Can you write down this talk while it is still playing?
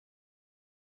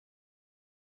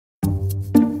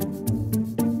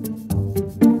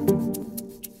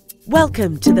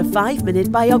Welcome to the 5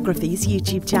 Minute Biographies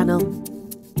YouTube channel.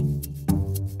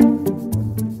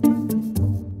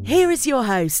 Here is your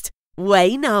host,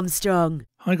 Wayne Armstrong.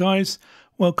 Hi guys,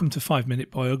 welcome to 5 Minute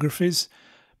Biographies.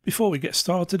 Before we get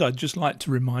started, I'd just like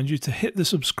to remind you to hit the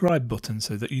subscribe button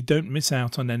so that you don't miss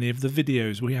out on any of the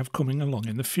videos we have coming along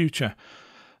in the future.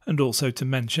 And also to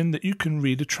mention that you can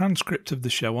read a transcript of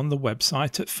the show on the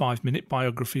website at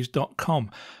 5minutebiographies.com,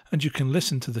 and you can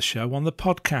listen to the show on the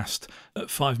podcast at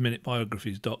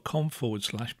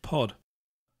 5minutebiographies.com/pod.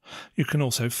 You can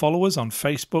also follow us on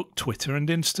Facebook, Twitter and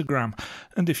Instagram,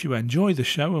 and if you enjoy the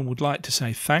show and would like to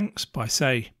say thanks by,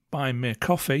 say, buying me a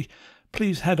coffee,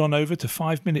 please head on over to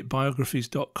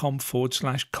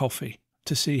 5minutebiographies.com/coffee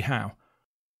to see how.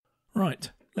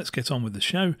 Right, let's get on with the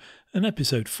show and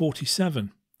episode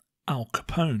 47. Al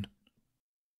Capone.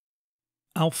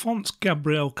 Alphonse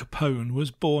Gabriel Capone was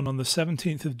born on the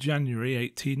 17th of January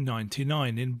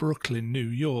 1899 in Brooklyn, New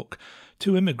York,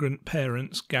 to immigrant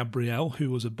parents Gabrielle,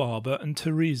 who was a barber, and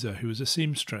Teresa, who was a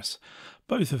seamstress,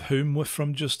 both of whom were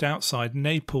from just outside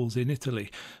Naples in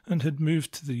Italy and had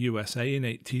moved to the USA in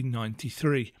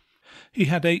 1893. He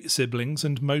had 8 siblings,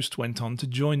 and most went on to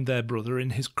join their brother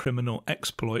in his criminal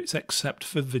exploits except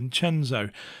for Vincenzo,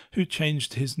 who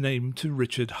changed his name to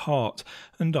Richard Hart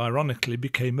and ironically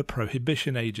became a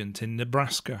prohibition agent in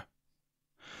Nebraska.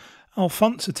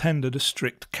 Alphonse attended a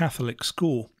strict Catholic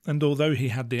school, and although he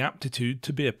had the aptitude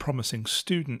to be a promising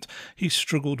student, he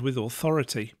struggled with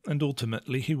authority, and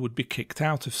ultimately he would be kicked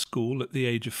out of school at the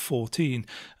age of 14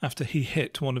 after he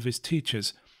hit one of his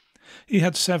teachers. He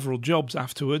had several jobs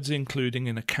afterwards, including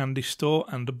in a candy store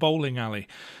and a bowling alley.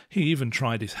 He even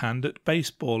tried his hand at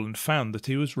baseball and found that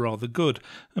he was rather good,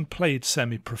 and played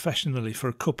semi-professionally for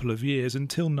a couple of years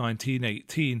until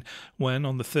 1918, when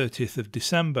on the 30th of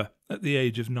December, at the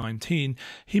age of 19,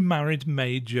 he married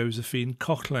May Josephine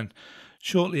Coughlin,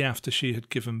 shortly after she had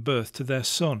given birth to their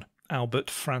son, Albert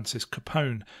Francis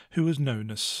Capone, who was known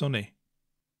as Sonny.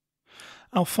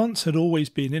 Alphonse had always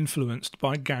been influenced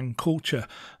by gang culture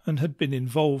and had been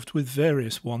involved with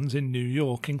various ones in New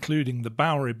York, including the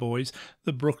Bowery Boys,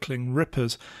 the Brooklyn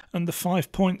Rippers and the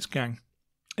 5 Points Gang.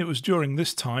 It was during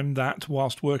this time that,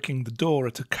 whilst working the door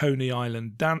at a Coney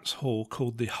Island dance hall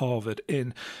called the Harvard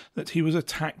Inn, that he was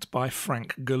attacked by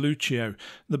Frank Galluccio,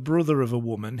 the brother of a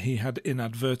woman he had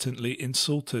inadvertently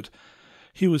insulted.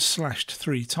 He was slashed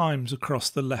 3 times across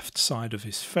the left side of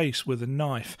his face with a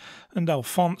knife, and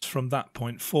Alphonse from that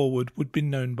point forward would be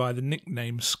known by the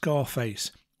nickname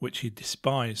Scarface, which he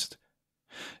despised.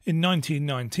 In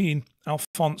 1919,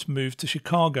 Alphonse moved to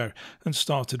Chicago and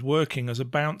started working as a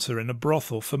bouncer in a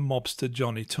brothel for mobster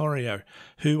Johnny Torrio,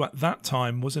 who at that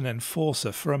time was an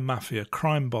enforcer for a mafia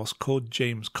crime boss called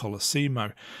James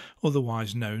Colosimo,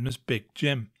 otherwise known as Big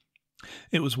Jim.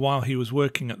 It was while he was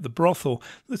working at the brothel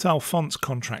that Alphonse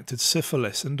contracted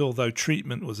syphilis, and although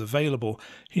treatment was available,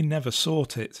 he never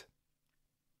sought it.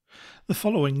 The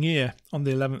following year, on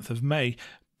the 11th of May,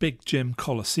 Big Jim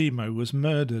Colosimo was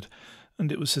murdered,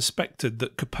 and it was suspected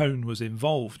that Capone was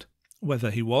involved. Whether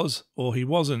he was or he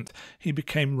wasn't, he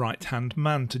became right-hand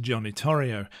man to Johnny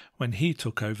Torrio when he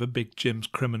took over Big Jim's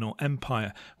criminal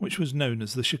empire, which was known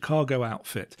as the Chicago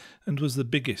Outfit and was the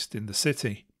biggest in the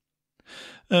city.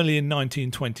 Early in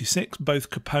 1926,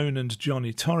 both Capone and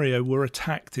Johnny Torrio were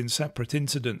attacked in separate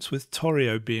incidents, with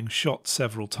Torrio being shot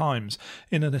several times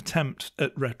in an attempt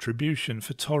at retribution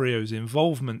for Torrio's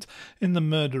involvement in the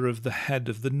murder of the head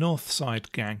of the North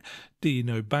Side gang, Dean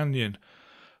O'Banion.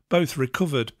 Both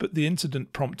recovered, but the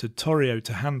incident prompted Torrio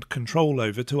to hand control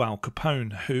over to Al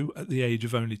Capone, who, at the age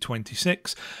of only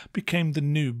 26, became the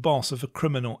new boss of a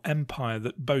criminal empire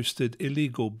that boasted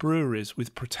illegal breweries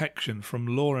with protection from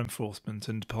law enforcement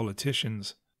and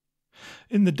politicians.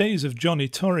 In the days of Johnny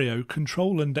Torrio,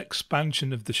 control and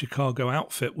expansion of the Chicago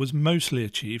outfit was mostly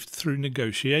achieved through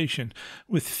negotiation,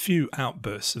 with few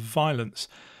outbursts of violence.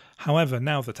 However,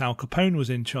 now that Al Capone was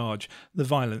in charge, the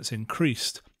violence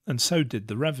increased, and so did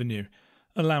the revenue,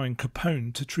 allowing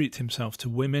Capone to treat himself to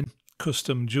women,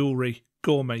 custom jewellery,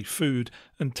 gourmet food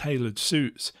and tailored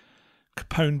suits.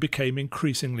 Capone became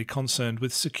increasingly concerned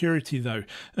with security though,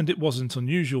 and it wasn't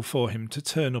unusual for him to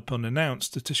turn up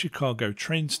unannounced at a Chicago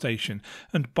train station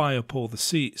and buy up all the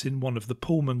seats in one of the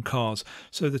Pullman cars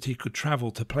so that he could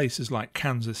travel to places like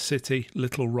Kansas City,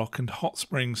 Little Rock and Hot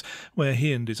Springs, where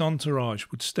he and his entourage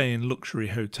would stay in luxury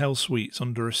hotel suites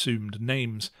under assumed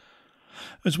names.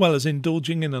 As well as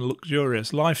indulging in a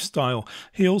luxurious lifestyle,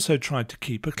 he also tried to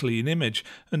keep a clean image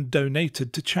and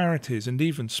donated to charities and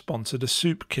even sponsored a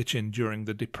soup kitchen during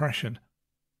the Depression.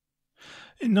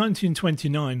 In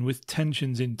 1929, with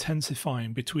tensions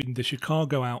intensifying between the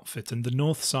Chicago outfit and the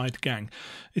North Side gang,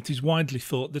 it is widely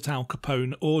thought that Al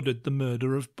Capone ordered the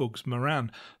murder of Bugs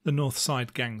Moran, the North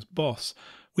Side gang's boss,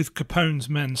 with Capone's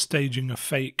men staging a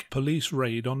fake police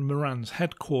raid on Moran's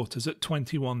headquarters at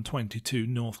 2122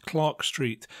 North Clark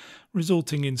Street,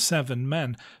 resulting in 7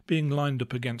 men being lined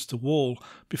up against a wall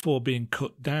before being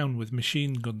cut down with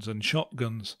machine guns and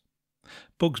shotguns.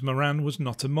 Bugs Moran was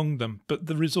not among them, but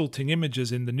the resulting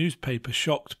images in the newspaper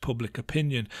shocked public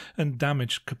opinion and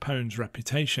damaged Capone's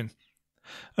reputation.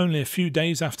 Only a few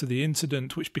days after the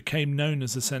incident, which became known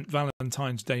as the St.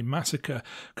 Valentine's Day Massacre,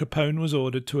 Capone was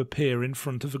ordered to appear in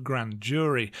front of a grand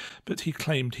jury, but he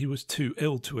claimed he was too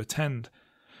ill to attend.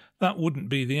 That wouldn't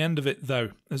be the end of it,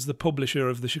 though, as the publisher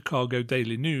of the Chicago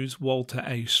Daily News, Walter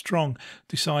A. Strong,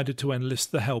 decided to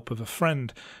enlist the help of a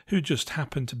friend, who just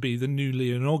happened to be the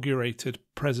newly inaugurated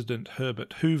President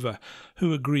Herbert Hoover,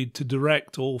 who agreed to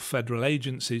direct all federal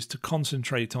agencies to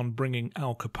concentrate on bringing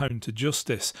Al Capone to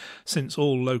justice, since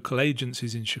all local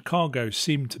agencies in Chicago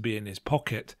seemed to be in his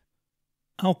pocket.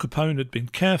 Al Capone had been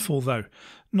careful, though.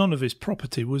 None of his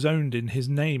property was owned in his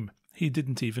name. He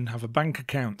didn't even have a bank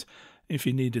account. If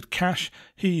he needed cash,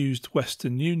 he used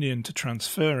Western Union to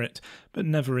transfer it, but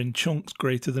never in chunks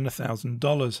greater than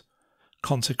 $1,000.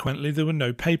 Consequently, there were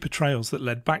no paper trails that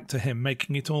led back to him,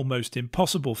 making it almost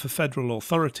impossible for federal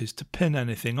authorities to pin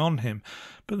anything on him,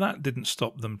 but that didn't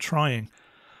stop them trying.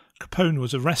 Capone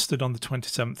was arrested on the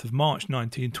 27th of March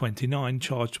 1929,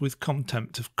 charged with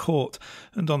contempt of court,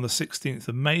 and on the 16th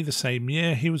of May the same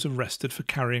year he was arrested for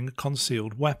carrying a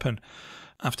concealed weapon.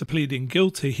 After pleading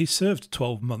guilty, he served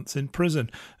 12 months in prison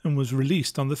and was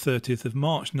released on the 30th of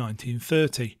March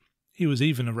 1930. He was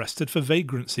even arrested for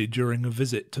vagrancy during a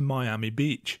visit to Miami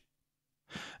Beach.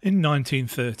 In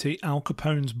 1930, Al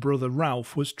Capone's brother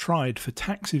Ralph was tried for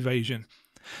tax evasion.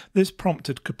 This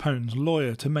prompted Capone's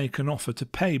lawyer to make an offer to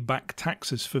pay back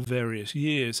taxes for various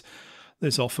years.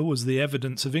 This offer was the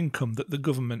evidence of income that the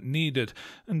government needed,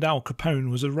 and Al Capone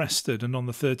was arrested, and on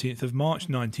the 13th of March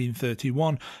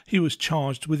 1931 he was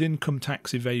charged with income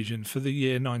tax evasion for the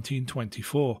year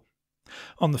 1924.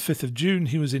 On the 5th of June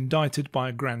he was indicted by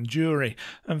a grand jury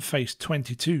and faced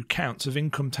 22 counts of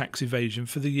income tax evasion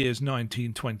for the years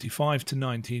 1925 to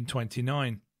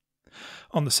 1929.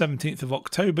 On the 17th of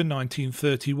October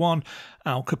 1931,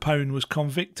 Al Capone was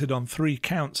convicted on 3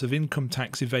 counts of income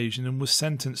tax evasion and was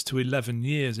sentenced to 11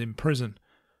 years in prison.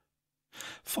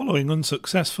 Following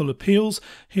unsuccessful appeals,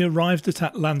 he arrived at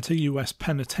Atlanta U.S.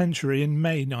 Penitentiary in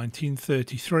May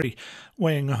 1933,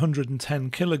 weighing 110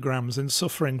 kilograms and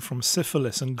suffering from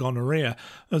syphilis and gonorrhea,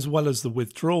 as well as the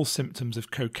withdrawal symptoms of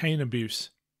cocaine abuse.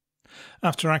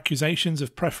 After accusations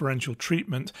of preferential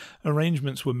treatment,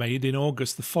 arrangements were made in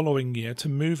August the following year to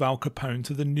move Al Capone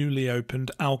to the newly opened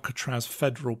Alcatraz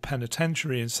Federal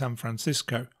Penitentiary in San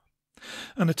Francisco.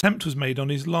 An attempt was made on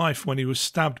his life when he was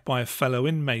stabbed by a fellow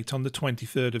inmate on the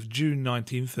 23rd of June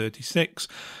 1936,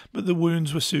 but the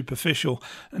wounds were superficial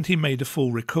and he made a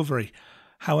full recovery.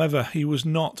 However, he was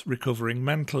not recovering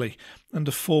mentally, and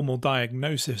a formal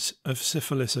diagnosis of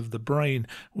syphilis of the brain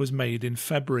was made in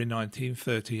February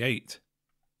 1938.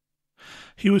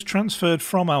 He was transferred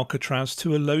from Alcatraz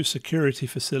to a low-security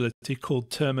facility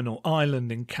called Terminal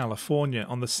Island in California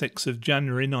on the 6th of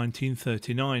January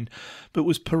 1939, but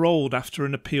was paroled after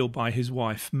an appeal by his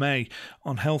wife, May,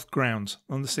 on health grounds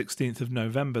on the 16th of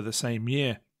November the same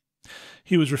year.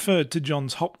 He was referred to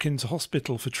Johns Hopkins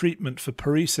Hospital for treatment for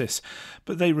paresis,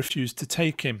 but they refused to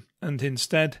take him, and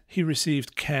instead he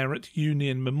received care at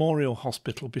Union Memorial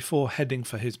Hospital before heading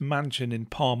for his mansion in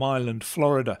Palm Island,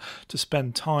 Florida, to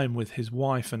spend time with his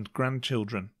wife and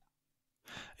grandchildren.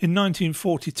 In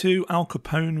 1942, Al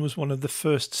Capone was one of the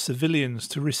first civilians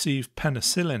to receive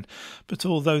penicillin, but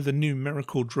although the new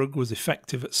miracle drug was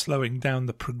effective at slowing down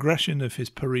the progression of his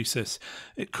paresis,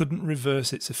 it couldn't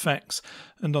reverse its effects,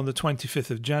 and on the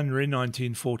 25th of January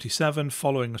 1947,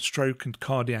 following a stroke and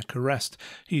cardiac arrest,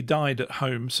 he died at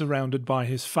home surrounded by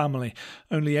his family,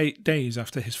 only 8 days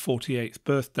after his 48th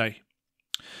birthday.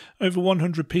 Over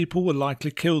 100 people were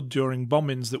likely killed during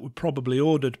bombings that were probably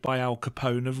ordered by Al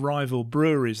Capone of rival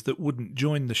breweries that wouldn't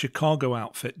join the Chicago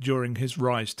outfit during his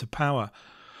rise to power.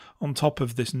 On top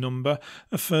of this number,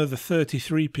 a further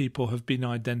 33 people have been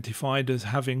identified as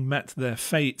having met their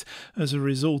fate as a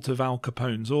result of Al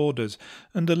Capone's orders,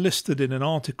 and are listed in an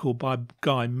article by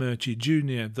Guy Murchie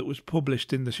Jr. that was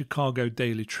published in the Chicago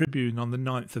Daily Tribune on the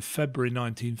 9th of February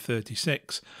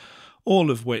 1936.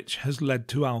 All of which has led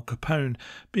to Al Capone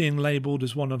being labelled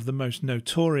as one of the most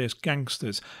notorious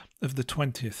gangsters of the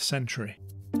 20th century.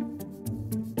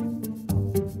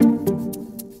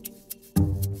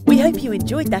 hope you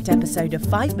enjoyed that episode of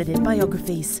 5 Minute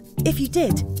Biographies. If you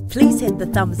did, please hit the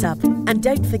thumbs up and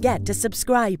don't forget to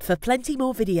subscribe for plenty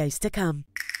more videos to come.